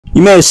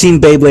You may have seen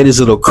Beyblade is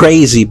a little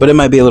crazy, but it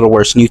might be a little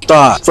worse than you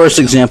thought. First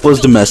example is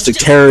domestic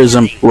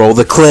terrorism. Roll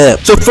the clip.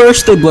 So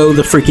first they blow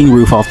the freaking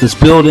roof off this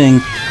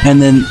building,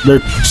 and then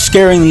they're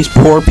scaring these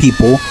poor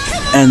people,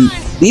 and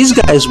these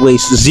guys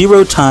waste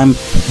zero time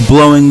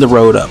blowing the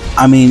road up.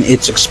 I mean,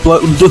 it's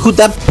explode.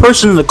 That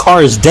person in the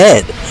car is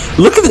dead.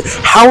 Look at it.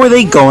 How are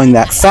they going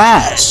that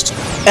fast?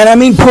 And I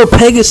mean, poor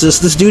Pegasus,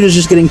 this dude is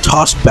just getting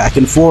tossed back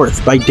and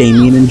forth by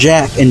Damien and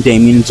Jack. And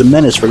Damien's a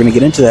menace. We're going to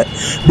get into that.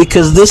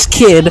 Because this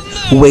kid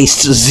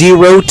wastes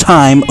zero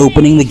time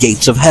opening the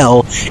gates of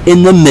hell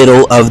in the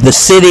middle of the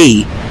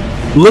city.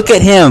 Look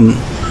at him.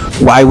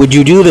 Why would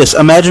you do this?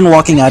 Imagine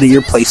walking out of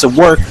your place of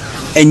work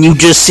and you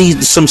just see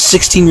some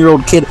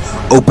 16-year-old kid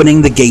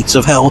opening the gates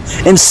of hell,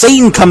 and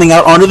Satan coming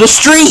out onto the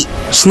street,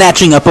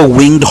 snatching up a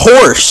winged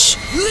horse.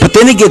 But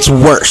then it gets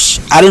worse.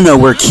 Out of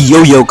nowhere,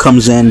 Kiyoyo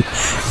comes in, and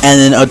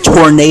then a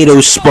tornado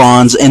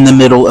spawns in the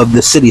middle of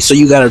the city. So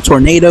you got a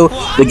tornado,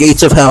 the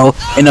gates of hell,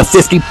 and a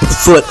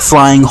 50-foot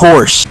flying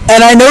horse.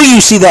 And I know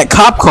you see that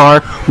cop car.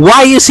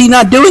 Why is he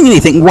not doing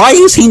anything? Why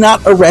is he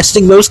not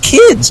arresting those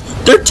kids?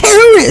 They're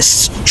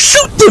terrorists.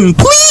 Shoot them,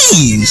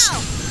 please.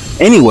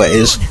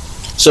 Anyways,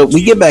 so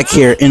we get back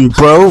here, and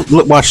bro,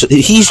 look, watch it.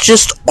 He's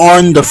just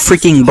on the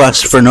freaking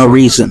bus for no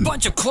reason.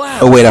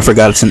 Oh wait, I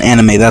forgot it's an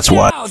anime, that's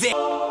why.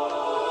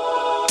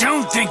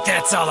 Don't think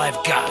that's all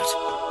I've got.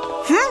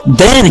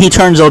 Then he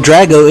turns El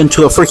Drago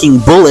into a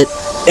freaking bullet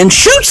and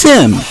shoots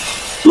him.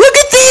 Look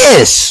at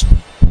this!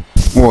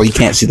 Well, you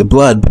can't see the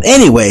blood, but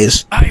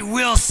anyways.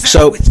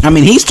 So, I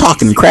mean, he's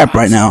talking crap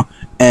right now.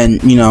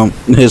 And, you know,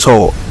 his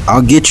whole,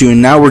 I'll get you,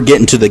 and now we're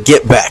getting to the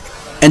get back.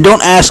 And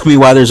don't ask me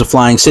why there's a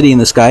flying city in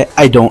the sky.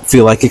 I don't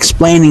feel like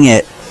explaining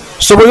it.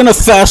 So we're going to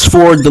fast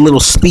forward the little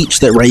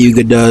speech that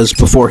Ryuga does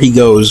before he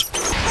goes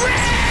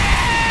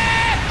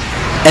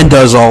and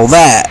does all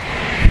that.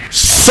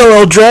 So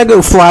El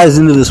Drago flies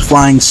into this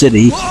flying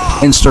city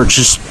and starts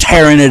just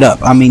tearing it up.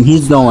 I mean,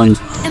 he's going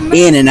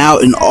in and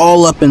out and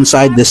all up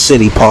inside this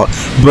city, Paul.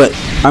 But,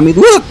 I mean,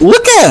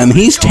 look at him.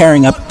 He's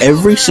tearing up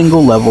every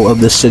single level of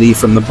the city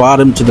from the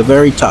bottom to the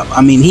very top.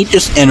 I mean, he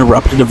just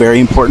interrupted a very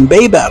important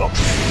Bay battle.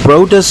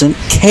 Bro doesn't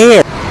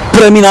care.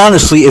 But, I mean,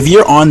 honestly, if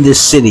you're on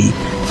this city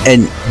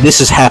and this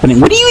is happening,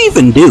 what do you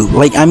even do?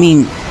 Like, I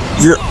mean,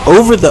 you're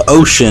over the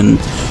ocean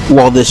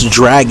while this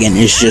dragon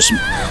is just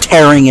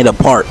tearing it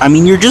apart. I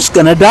mean, you're just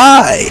gonna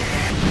die.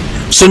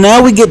 So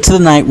now we get to the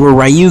night where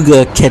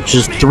Ryuga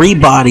catches 3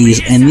 bodies,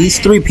 and these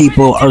 3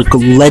 people are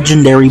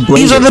legendary bladers.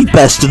 These are the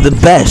best of the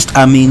best.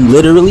 I mean,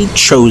 literally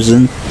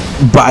chosen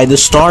by the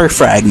star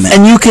fragment.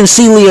 And you can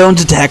see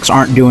Leon's attacks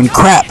aren't doing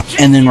crap.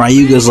 And then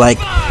Ryuga's like,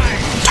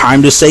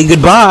 time to say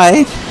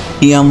goodbye.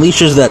 He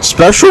unleashes that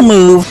special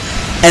move,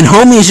 and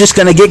homie's just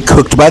gonna get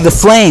cooked by the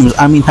flames.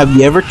 I mean, have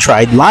you ever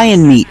tried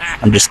lion meat?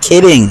 I'm just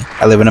kidding.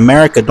 I live in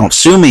America, don't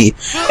sue me.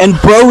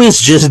 And bro is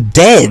just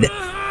dead.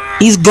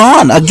 He's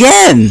gone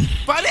again.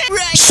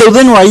 So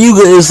then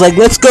Ryuga is like,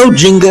 let's go,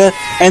 Jinga.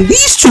 And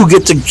these two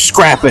get to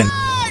scrapping.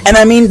 And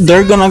I mean,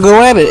 they're gonna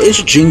go at it.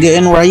 It's Jinga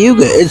and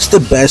Ryuga. It's the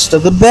best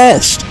of the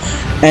best.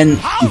 And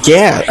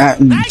yeah,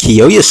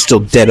 Kiyoya's still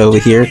dead over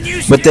here.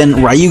 But then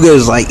Ryuga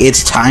is like,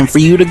 it's time for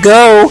you to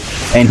go.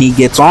 And he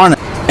gets on it.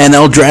 And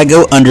El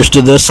Drago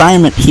understood the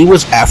assignment. He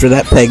was after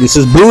that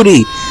Pegasus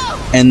booty.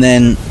 And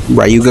then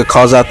Ryuga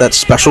calls out that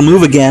special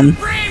move again.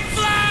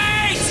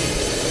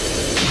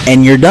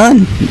 And you're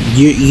done.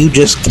 You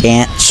just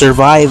can't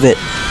survive it.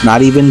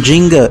 Not even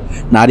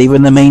Jinga. Not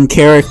even the main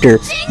character.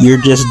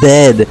 You're just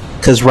dead.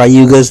 Because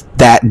Ryuga's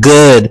that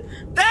good.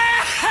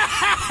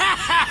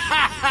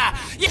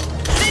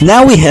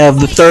 Now we have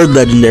the 3rd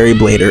legendary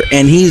blader.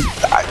 And he's...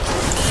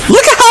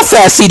 Look at how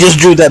fast he just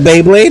drew that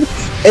Beyblade.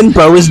 And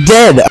bro is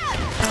dead.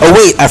 Oh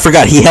wait, I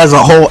forgot. He has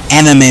a whole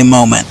anime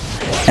moment.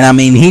 And I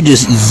mean, he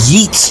just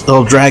yeets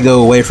El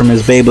Drago away from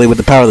his Beyblade with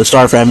the power of the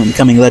Star Fragment,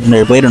 becoming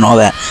legendary blader and all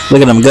that.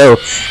 Look at him go.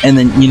 And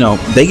then, you know,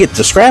 they get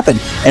to scrapping.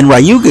 And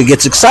Ryuga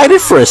gets excited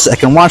for a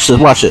second. Watch this,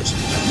 watch this.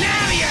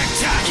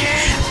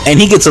 And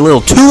he gets a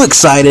little too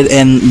excited,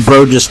 and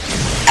bro just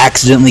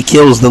accidentally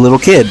kills the little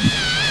kid.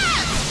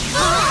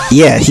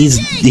 Yeah,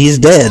 he's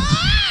dead.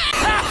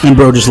 And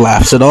bro just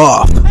laughs it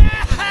off.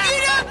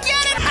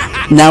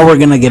 Now we're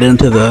gonna get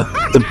into the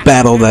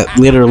battle that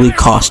literally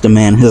cost a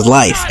man his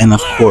life, and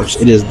of course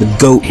it is the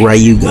GOAT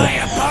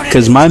Ryuga,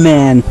 because my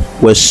man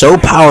was so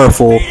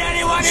powerful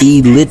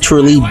he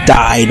literally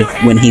died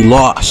when he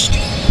lost.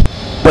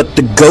 But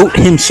the GOAT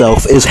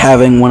himself is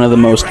having one of the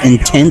most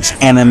intense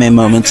anime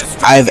moments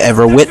I've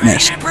ever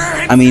witnessed.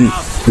 I mean,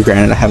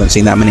 granted, I haven't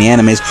seen that many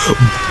animes,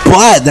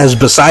 but that's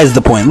besides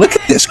the point. Look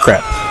at this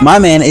crap. My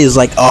man is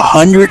like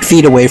 100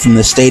 feet away from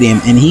the stadium,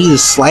 and he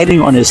is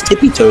sliding on his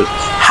tippy toes.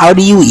 How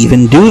do you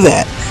even do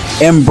that?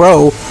 And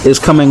bro is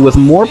coming with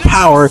more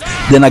power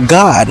than a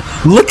god.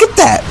 Look at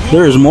that.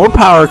 There is more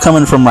power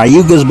coming from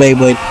Ryuga's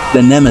Beyblade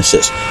than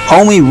Nemesis.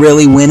 Homie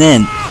really went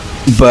in.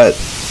 But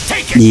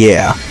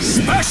yeah,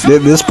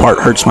 this part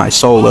hurts my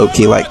soul,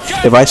 low-key. Like,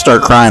 if I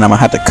start crying, I'm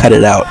gonna have to cut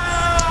it out.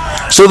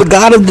 So the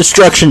God of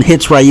Destruction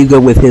hits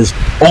Ryuga with his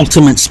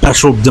ultimate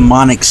special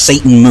demonic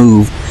Satan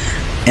move.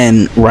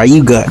 and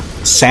Ryuga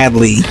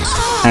sadly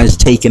has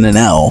taken an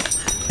L,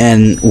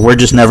 and we're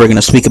just never going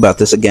to speak about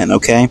this again,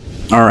 okay?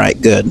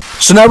 Alright, good.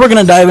 So now we're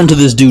going to dive into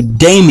this dude,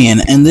 Damien,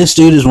 and this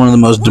dude is one of the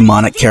most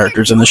demonic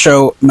characters in the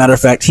show. Matter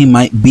of fact, he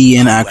might be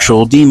an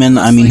actual demon.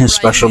 I mean, his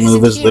special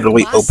move is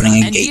literally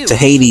opening a gate to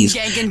Hades.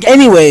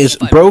 Anyways,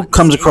 bro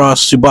comes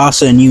across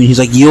Tsubasa and you, and he's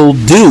like, "You'll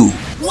do."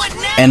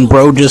 And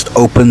bro just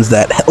opens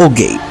that hell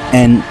gate,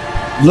 and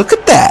look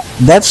at that.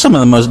 That's some of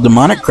the most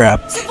demonic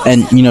crap.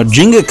 And, you know,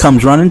 Jinga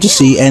comes running to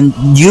see, and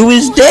Yu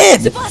is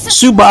dead.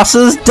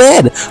 Tsubasa is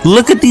dead.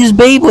 Look at these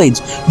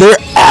Beyblades. They're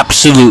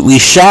absolutely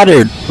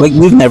shattered. Like,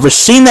 we've never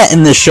seen that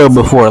in this show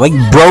before. Like,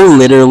 bro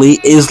literally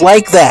is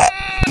like that.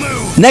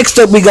 Next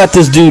up, we got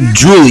this dude,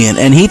 Julian,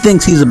 and he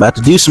thinks he's about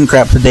to do some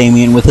crap to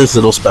Damien with his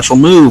little special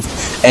move.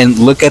 And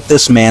look at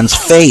this man's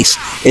face.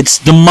 It's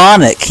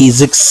demonic.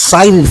 He's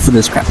excited for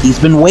this crap. He's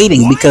been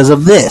waiting because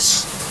of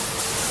this.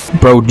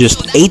 Bro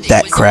just ate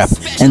that crap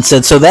and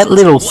said, "So that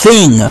little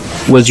thing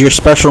was your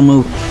special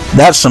move?"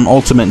 That's some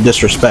ultimate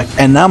disrespect.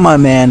 And now my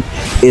man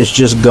is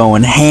just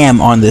going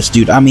ham on this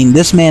dude. I mean,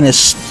 this man is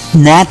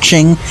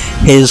snatching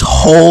his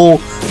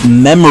whole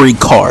memory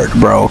card,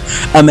 bro.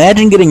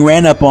 Imagine getting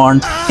ran up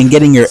on and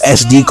getting your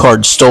SD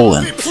card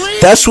stolen.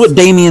 That's what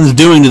Damien's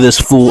doing to this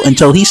fool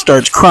until he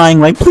starts crying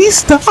like, "Please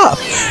stop."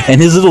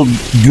 And his little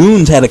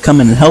goons had to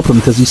come in and help him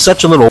because he's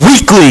such a little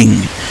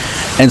weakling.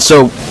 And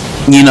so,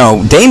 you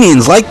know,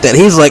 Damien's like that.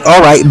 He's like,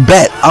 "Alright,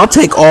 bet. I'll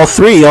take all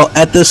three of y'all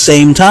at the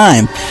same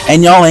time,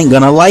 and y'all ain't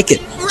gonna like it."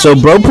 So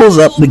bro pulls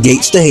up the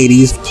gates to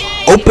Hades,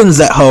 opens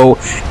that hoe,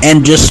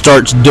 and just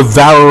starts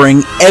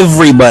devouring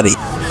everybody.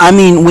 I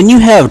mean, when you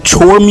have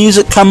chore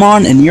music come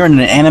on and you're in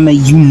an anime,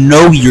 you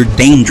know you're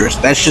dangerous.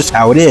 That's just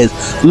how it is.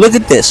 Look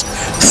at this.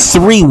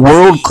 3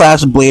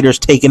 world-class bladers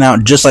taken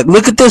out just like...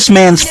 Look at this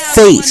man's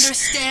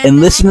face. And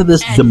listen to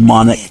this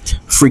demonic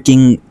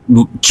freaking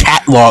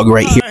chat log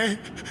right here.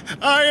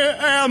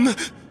 I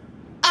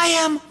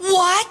am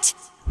what?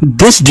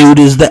 This dude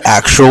is the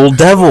actual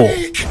devil.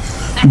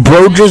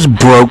 Bro just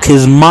broke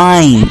his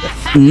mind.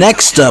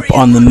 Next up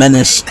on the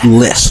menace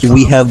list,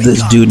 we have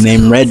this dude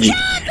named Reggie.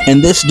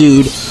 And this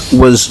dude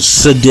was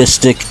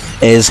sadistic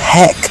as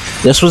heck.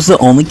 This was the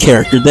only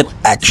character that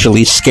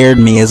actually scared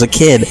me as a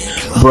kid.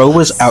 Bro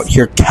was out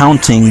here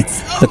counting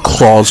the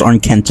claws on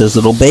Kenta's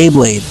little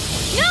Beyblade.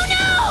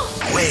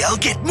 No! Wait, I'll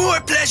get more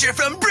pleasure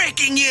from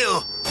breaking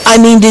you! I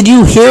mean, did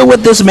you hear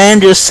what this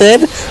man just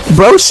said?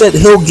 Bro said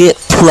he'll get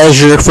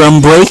pleasure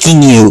from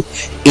breaking you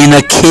in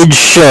a kid's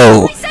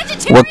show.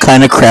 What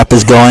kind of crap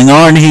is going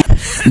on here?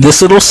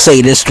 This little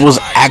sadist was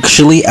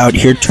actually out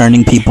here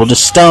turning people to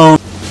stone.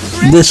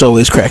 This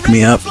always cracked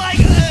me up.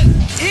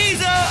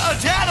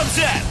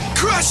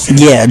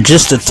 Yeah,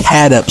 just a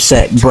tad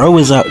upset. Bro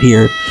is out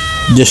here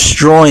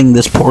destroying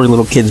this poor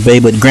little kid's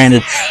Beyblade.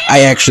 Granted,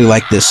 I actually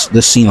like this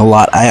scene a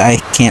lot. I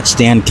can't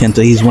stand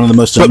Kenta. He's one of the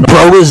most... But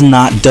bro is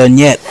not done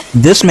yet.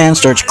 This man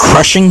starts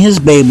crushing his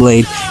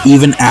Beyblade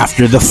even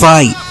after the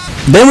fight.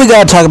 Then we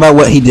gotta talk about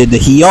what he did to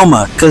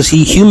Hiyoma, because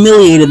he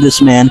humiliated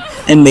this man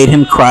and made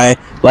him cry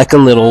like a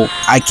little...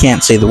 I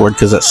can't say the word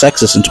because that's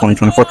sexist in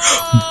 2024,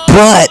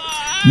 but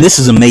this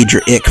is a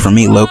major ick for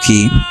me,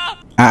 low-key.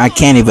 I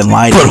can't even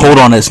lie to you. But hold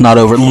on, it's not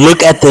over.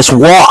 Look at this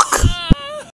walk!